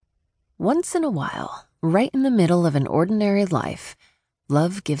Once in a while, right in the middle of an ordinary life,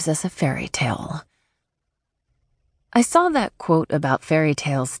 love gives us a fairy tale. I saw that quote about fairy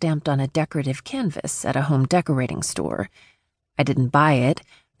tales stamped on a decorative canvas at a home decorating store. I didn't buy it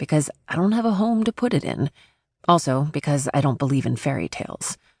because I don't have a home to put it in. Also, because I don't believe in fairy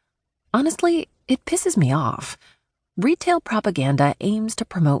tales. Honestly, it pisses me off. Retail propaganda aims to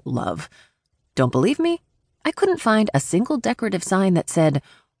promote love. Don't believe me? I couldn't find a single decorative sign that said,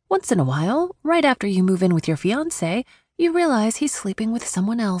 once in a while, right after you move in with your fiancé, you realize he's sleeping with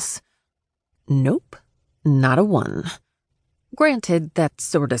someone else. Nope, not a one. Granted, that's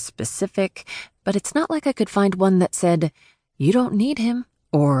sorta specific, but it's not like I could find one that said, you don't need him,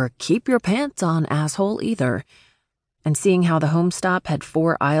 or keep your pants on, asshole, either. And seeing how the home stop had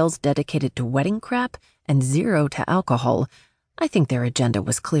 4 aisles dedicated to wedding crap and 0 to alcohol, I think their agenda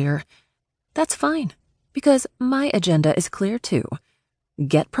was clear. That's fine, because my agenda is clear too.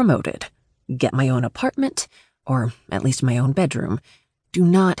 Get promoted. Get my own apartment, or at least my own bedroom. Do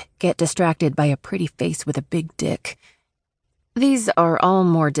not get distracted by a pretty face with a big dick. These are all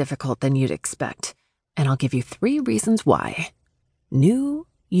more difficult than you'd expect, and I'll give you 3 reasons why. New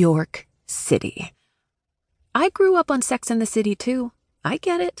York City. I grew up on Sex and the City too. I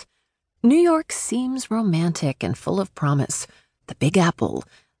get it. New York seems romantic and full of promise. The Big Apple,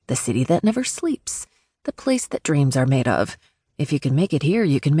 the city that never sleeps, the place that dreams are made of. If you can make it here,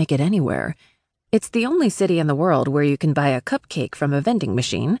 you can make it anywhere. It's the only city in the world where you can buy a cupcake from a vending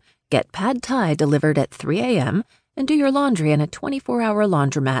machine, get pad thai delivered at 3 a.m., and do your laundry in a 24-hour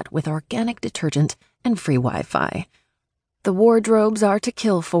laundromat with organic detergent and free Wi-Fi. The wardrobes are to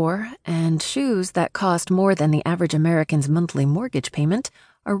kill for, and shoes that cost more than the average American's monthly mortgage payment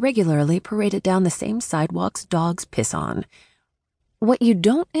are regularly paraded down the same sidewalks dogs piss on. What you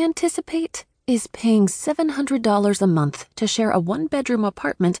don't anticipate is paying $700 a month to share a 1-bedroom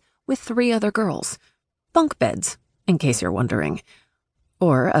apartment with 3 other girls. Bunk beds, in case you're wondering.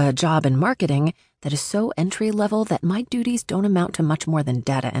 Or a job in marketing that is so entry-level that my duties don't amount to much more than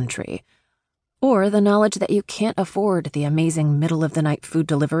data entry. Or the knowledge that you can't afford the amazing middle-of-the-night food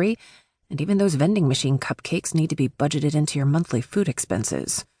delivery, and even those vending machine cupcakes need to be budgeted into your monthly food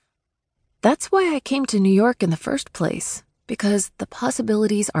expenses. That's why I came to New York in the first place, because the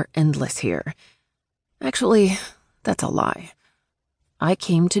possibilities are endless here. Actually, that's a lie. I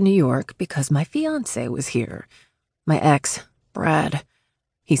came to New York because my fiancé was here. My ex, Brad.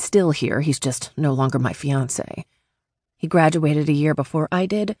 He's still here, he's just no longer my fiancé. He graduated a year before I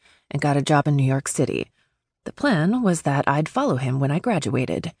did and got a job in New York City. The plan was that I'd follow him when I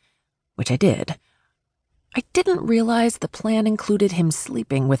graduated, which I did. I didn't realize the plan included him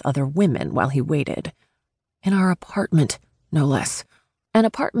sleeping with other women while he waited. In our apartment, no less. An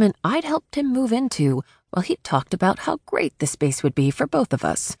apartment I'd helped him move into while he talked about how great the space would be for both of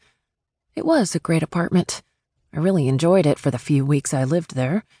us. It was a great apartment. I really enjoyed it for the few weeks I lived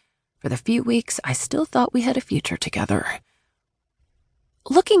there. For the few weeks, I still thought we had a future together.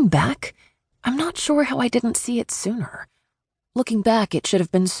 Looking back, I'm not sure how I didn't see it sooner. Looking back, it should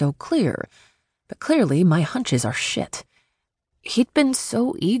have been so clear, but clearly my hunches are shit. He'd been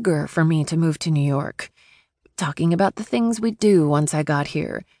so eager for me to move to New York, talking about the things we'd do once I got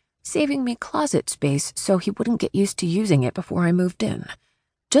here, saving me closet space so he wouldn't get used to using it before I moved in.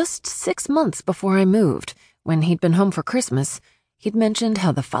 Just 6 months before I moved, when he'd been home for Christmas, he'd mentioned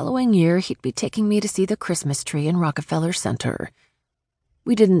how the following year he'd be taking me to see the Christmas tree in Rockefeller Center.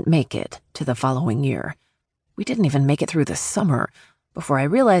 We didn't make it to the following year. We didn't even make it through the summer before I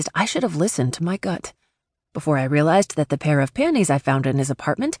realized I should have listened to my gut. Before I realized that the pair of panties I found in his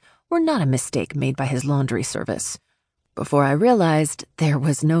apartment were not a mistake made by his laundry service. Before I realized there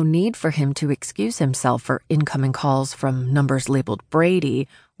was no need for him to excuse himself for incoming calls from numbers labeled Brady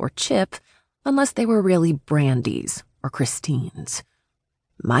or Chip unless they were really Brandy's or Christine's.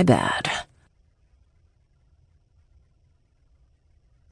 My bad.